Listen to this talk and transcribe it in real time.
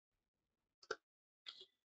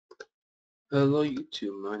Hello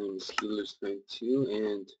YouTube, my name is Healers92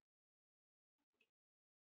 and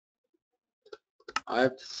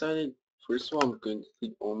I've decided first of all I'm going to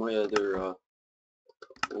delete all my other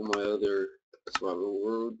survival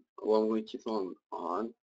world. Well, I'm going to keep them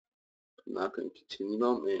on. I'm not going to continue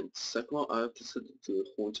them, and second of all I've decided to do a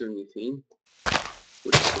whole entire new thing,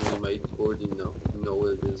 which some of you might already know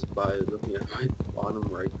what it is by looking at my bottom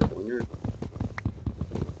right corner.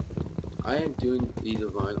 I am doing a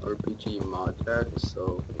Divine RPG mod pack,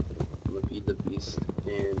 so I'm gonna feed the beast,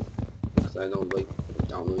 and because I don't like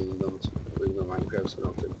downloading them to regular Minecraft, so I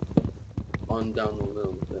don't have to undownload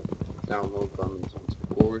them, to download them onto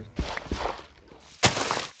board.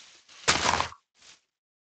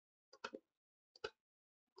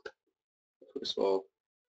 First of all,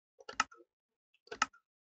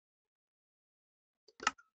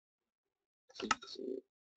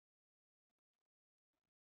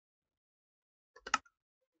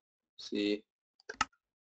 see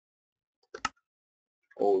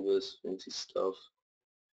all this fancy stuff.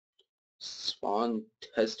 Spawn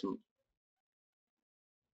test.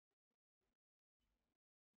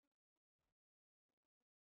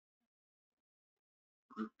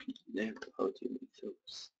 Repeat. Damn, how do you make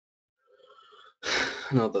those?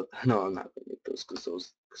 No, I'm not gonna make those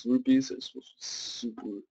because rupees are supposed to be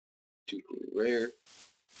super duper rare.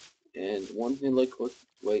 And one thing like what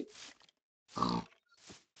wait,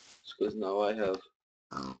 because now I have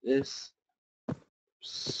this.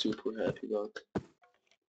 Super happy about.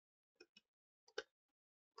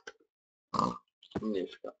 I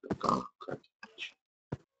forgot the card.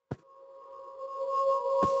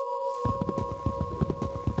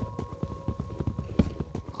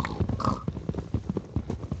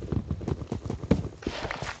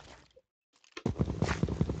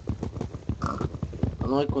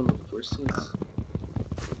 Unlike one of the first things,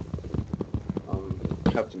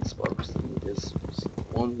 Captain Sparks did this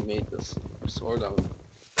one who made this sword.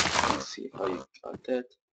 Let's see how you got that.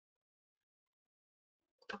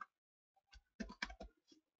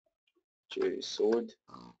 Jerry sword.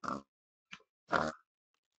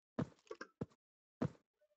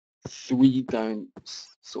 3 diamond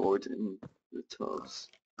sword in the tubs.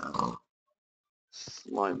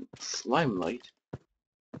 Slime light.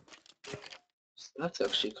 That's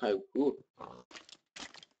actually kind of cool.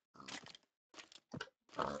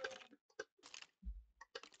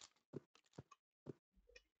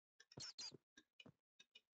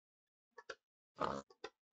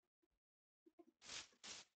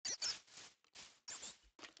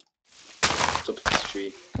 It's up this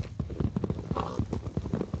tree. Oh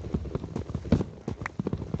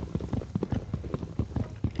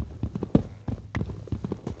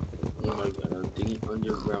my god, I'm digging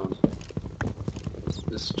underground.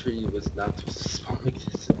 This tree was not supposed to spawn like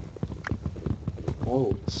this.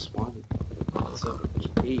 Oh, it's spawning. It's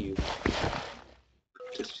a cave.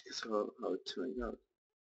 Just because of how it turned out.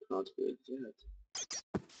 Not good yet.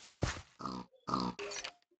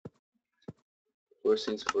 First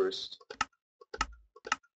things first.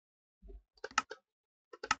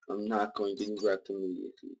 I'm not going to get wrecked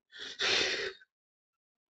immediately.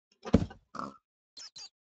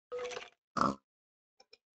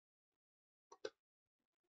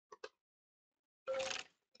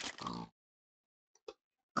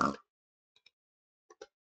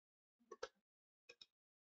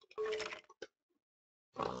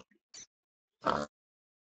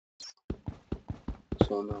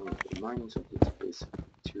 So now I'm mining some of these basic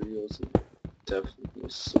materials and definitely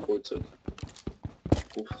support so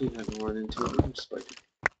hopefully I don't run into a room spider.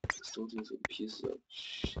 Still doing some pieces of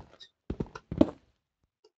shit.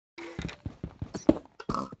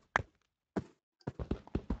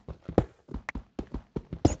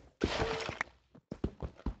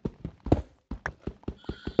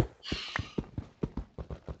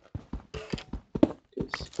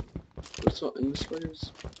 Because first of all, enemy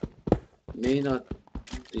spiders may not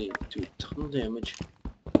they do a ton of damage.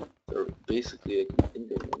 They're basically like an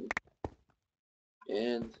Enderman.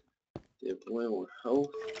 And they have way more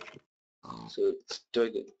health. So it's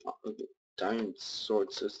like a diamond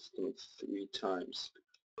sword system 3 times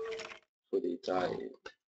before they die.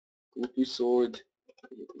 Rupee sword, I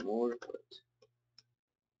get more, but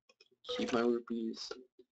keep my rupees.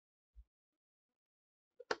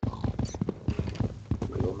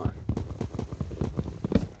 Wait, oh my.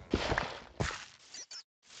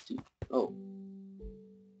 Oh,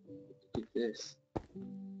 look at this.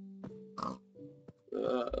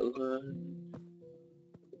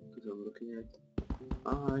 Because I'm looking at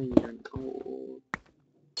iron ore.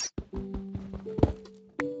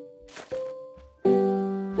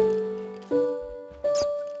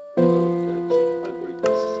 I already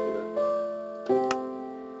this here.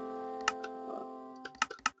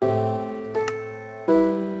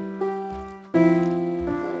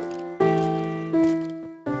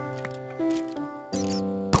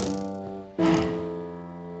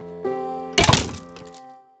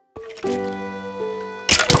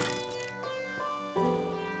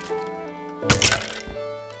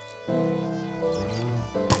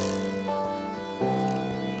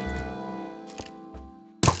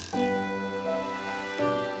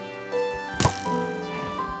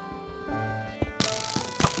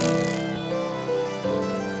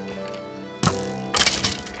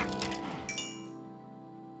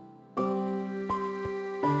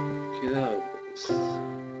 set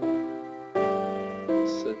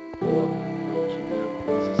block here.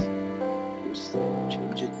 Just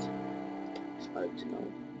change it. I do not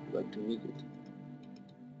like to read it.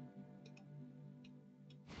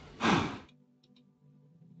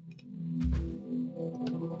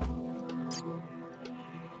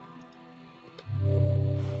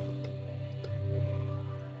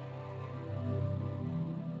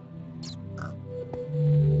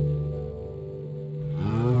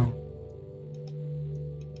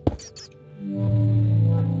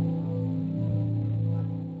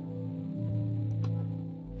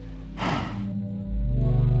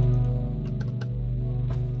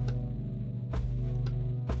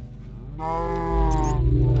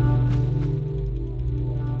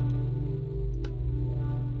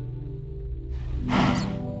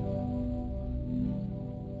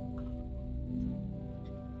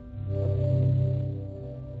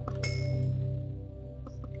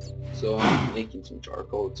 So I'm making some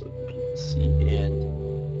charcoal so people see and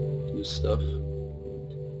do stuff.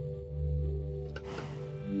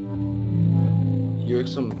 Hear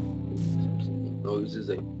some noises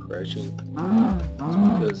like crashing.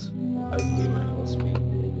 It's because I pay my house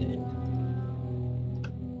maintenance and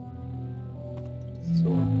so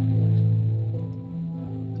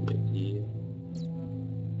the idea.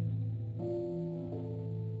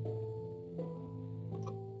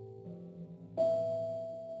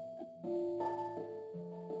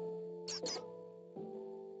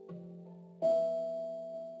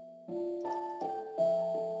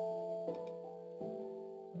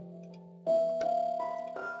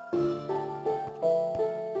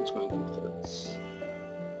 It's going to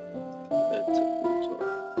that's a cool talk.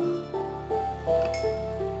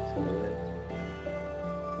 So that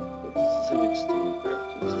but this is a big stone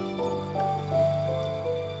crafting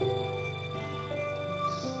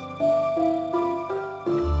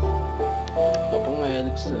But when I add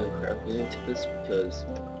extended crafting into this because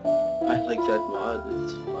I like that mod,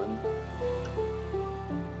 it's fun.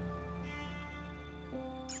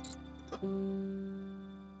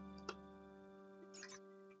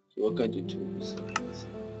 So what can I do to this?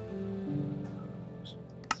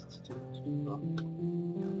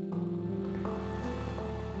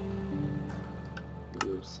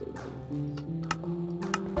 You're so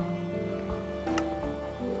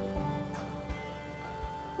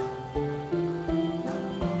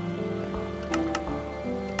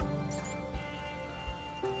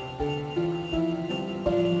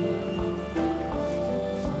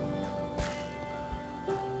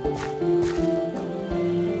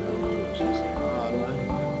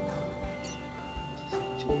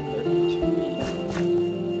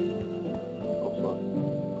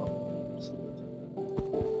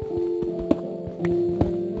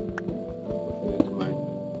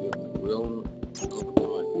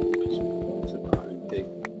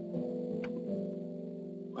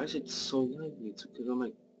Why is it so lively? It's because I'm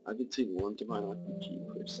like, I could take one to my RPG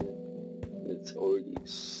person. It's already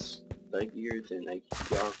laggier than like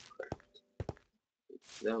Yarcraft.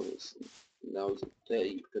 That was that was a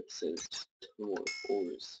 30% more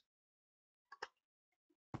ores.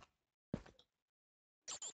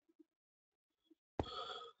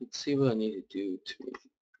 Let's see what I need to do to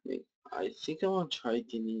make. I think I want to try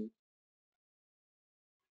getting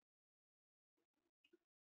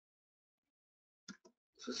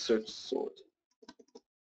the search sword.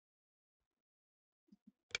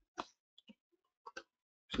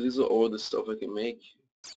 So these are all the stuff I can make.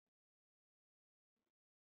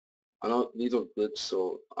 I know these are glitched,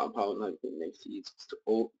 so I'm probably not gonna make these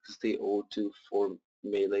because they all do 4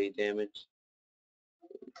 melee damage.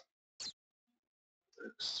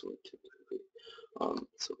 Sword typically.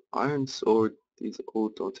 So iron sword. These all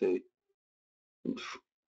don't take.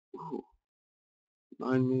 Ooh,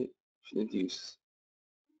 9 minute infinite use.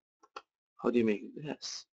 How do you make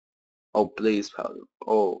this? Oh, blaze powder.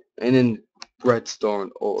 Oh, and then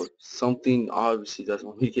redstone or something. Obviously, doesn't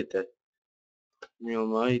want me to get that. Real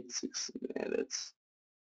light 6 minutes.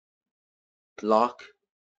 Block.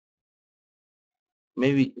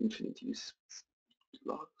 Maybe infinite use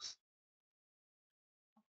blocks.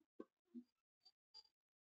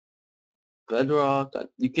 Bedrock.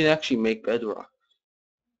 You can actually make bedrock,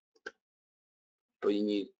 but you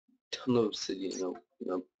need a ton of obsidian,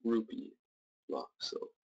 rupee block. So,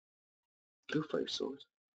 do fire sword.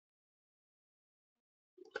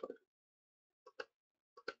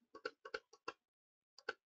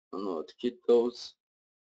 I don't know how to get those.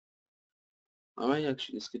 I might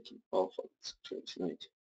actually just get to all fights tonight.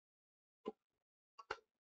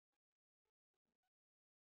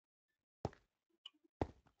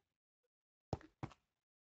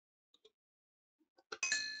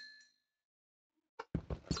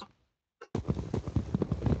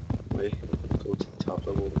 way. Go to the top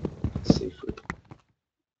level. It's safer.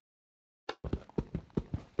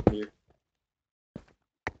 Here.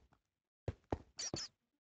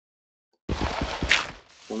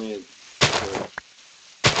 Only a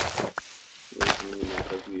reason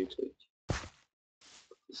like you to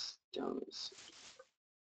put this down is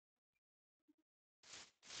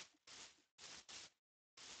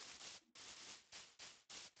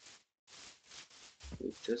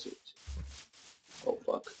the desert. Oh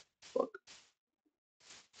fuck. Fuck.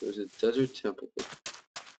 There's a desert temple.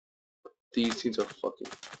 These things are fucking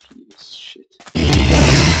piece of shit.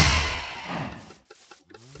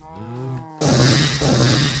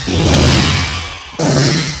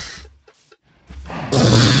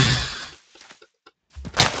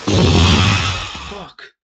 Fuck.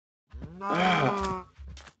 Ah.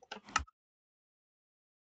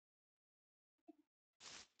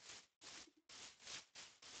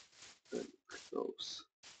 Close.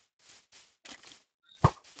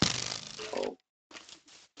 Oh.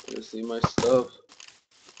 I wanna see my stuff.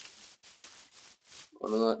 Oh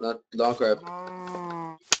no, not grab.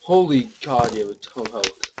 Holy god, you have a ton of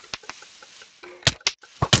health.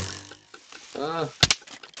 Ah.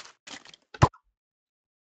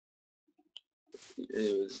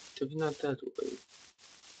 It was definitely not that way.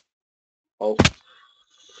 Oh.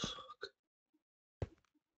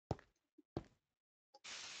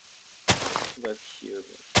 Back here,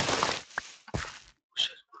 but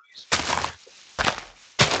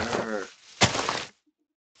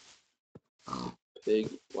Pig,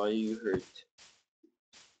 why are you hurt?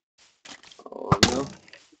 Oh no.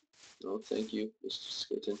 No, thank you, Mr.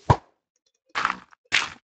 Skeleton.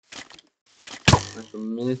 I have a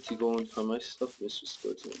minute to go and find my stuff, Mr.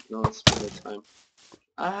 Skeleton. No, it's been the time.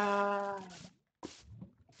 Ah.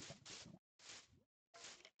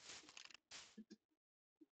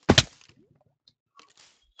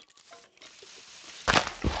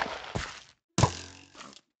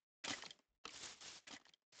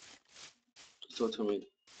 Just don't tell me.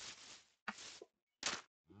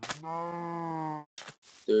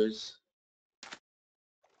 There's.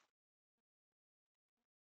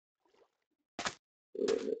 Oh,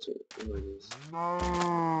 that's what it is.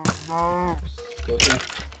 Skeleton,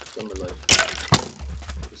 from my life.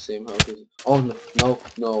 The same house as. Oh no, no,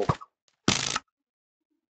 no.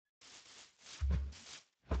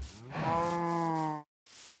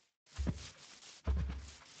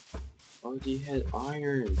 Oh, he had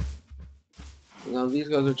iron. Now these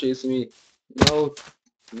guys are chasing me. No,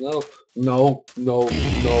 no, no, no,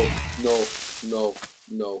 no, no, no,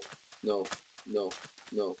 no, no, no,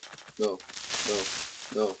 no, no,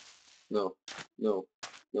 no, no, no,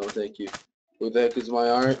 no, thank you. Where the heck is my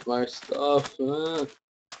iron, my stuff? I'm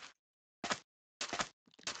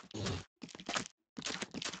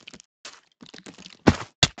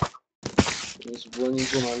just running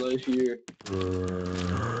for my life here.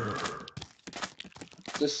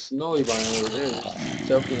 This snowy biome over there is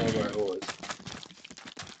definitely not where I was.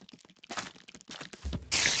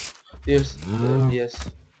 Yes,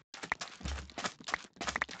 yes.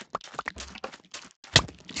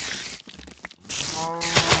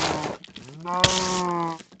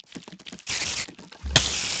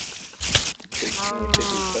 Big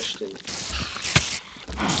question.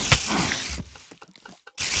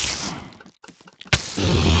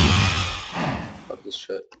 Fuck this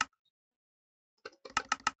shit.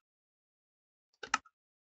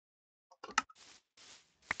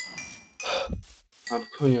 I'm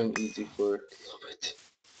putting on easy for a little bit.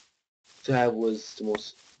 That was the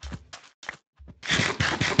most.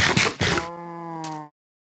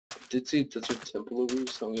 I did see Desert Temple over here,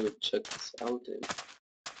 so I'm gonna check this out and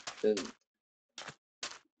then. You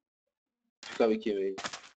gotta be kidding me.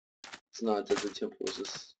 It's not a Desert Temple, it's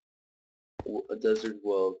just a desert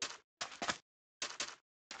well.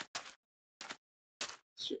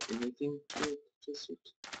 Is there anything in the desert?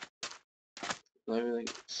 Not even like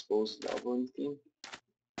exposed lava or anything?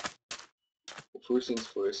 Well, first things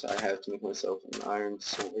first, I have to make myself an iron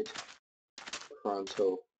sword.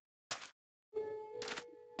 Pronto.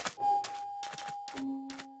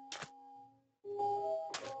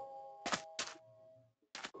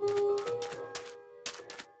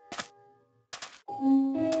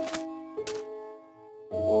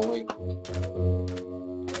 Oh my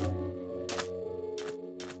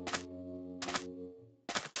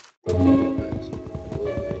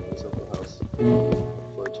make myself a house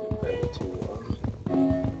before I turn back into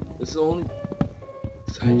this is the only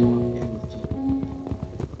side on anything.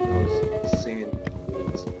 Those sand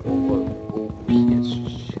dunes are OP as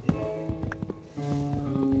shit.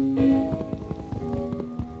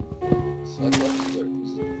 So I'd love to learn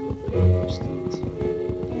this stuff.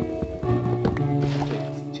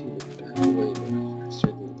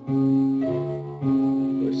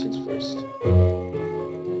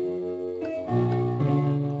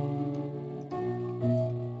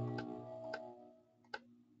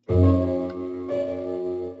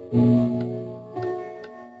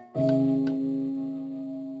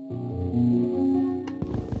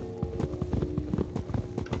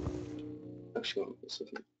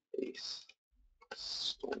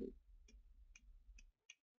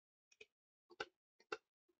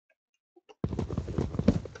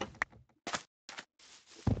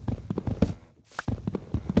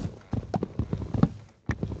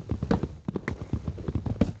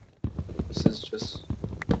 just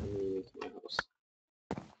me making my house.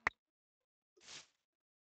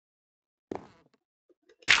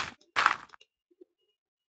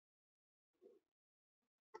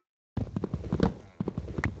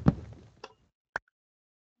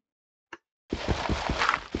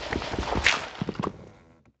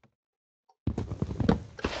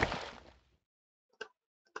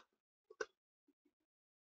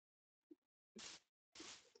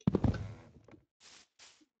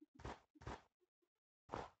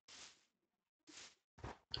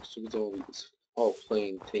 So we don't leave this all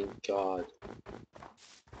playing, thank God.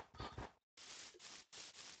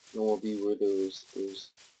 No more be where those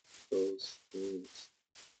things.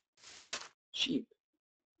 Sheep.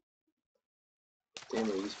 Damn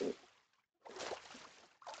it, he's my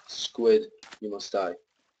squid, you must die.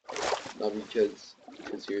 Not because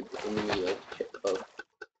you're the enemy of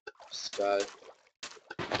sky,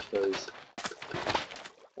 because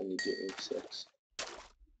I need your insects.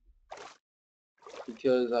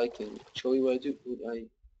 Because I can show you what you do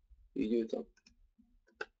with them.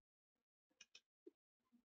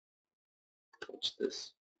 Watch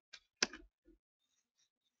this.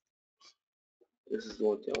 This is the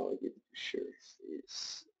one thing I want to give you for sure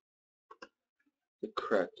is the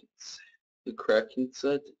Kraken set. The Kraken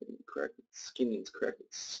set and the Kraken skin and Kraken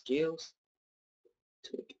scales.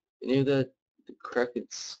 To make any of that, the Kraken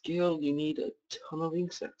scale, you need a ton of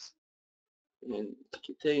insects. And to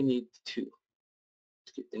get that, you need two.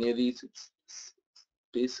 To get any of these, it's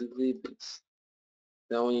basically it's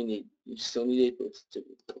not only you still need it, but it's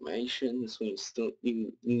different formations. When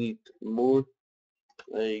you need more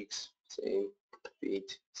legs, same,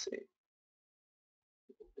 feet, same.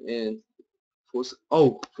 And force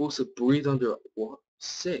to breathe under water.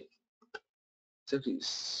 Sick. It's actually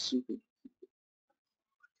super.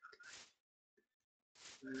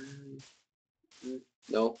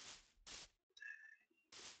 No.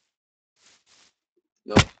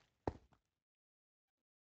 No.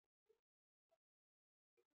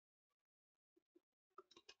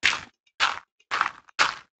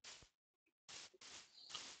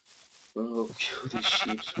 I'm gonna go kill these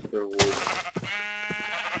sheep with their wood.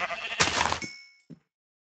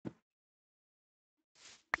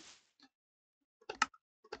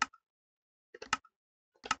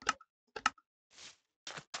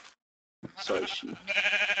 Sorry, sheep.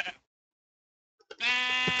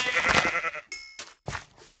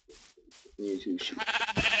 You too, sheep.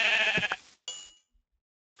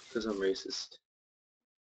 Because I'm racist.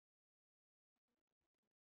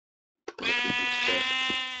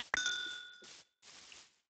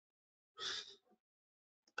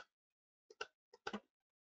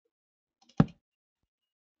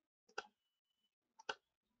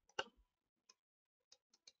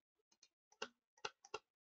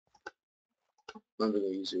 I'm gonna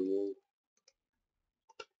use your wool.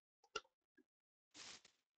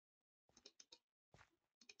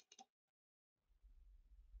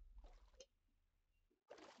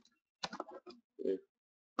 Yeah.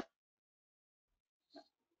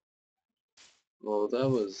 Well, that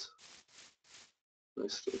was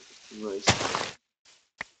nice. Nice.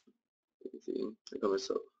 Everything. I got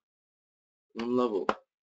myself one level.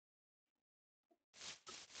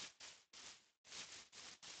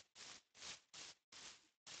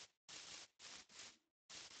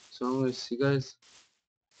 So anyways, you guys,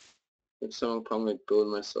 next time I'll probably build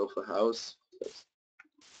myself a house. That's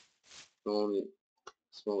only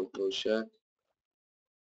small little shack.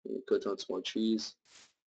 And cut down some more trees.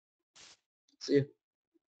 See ya.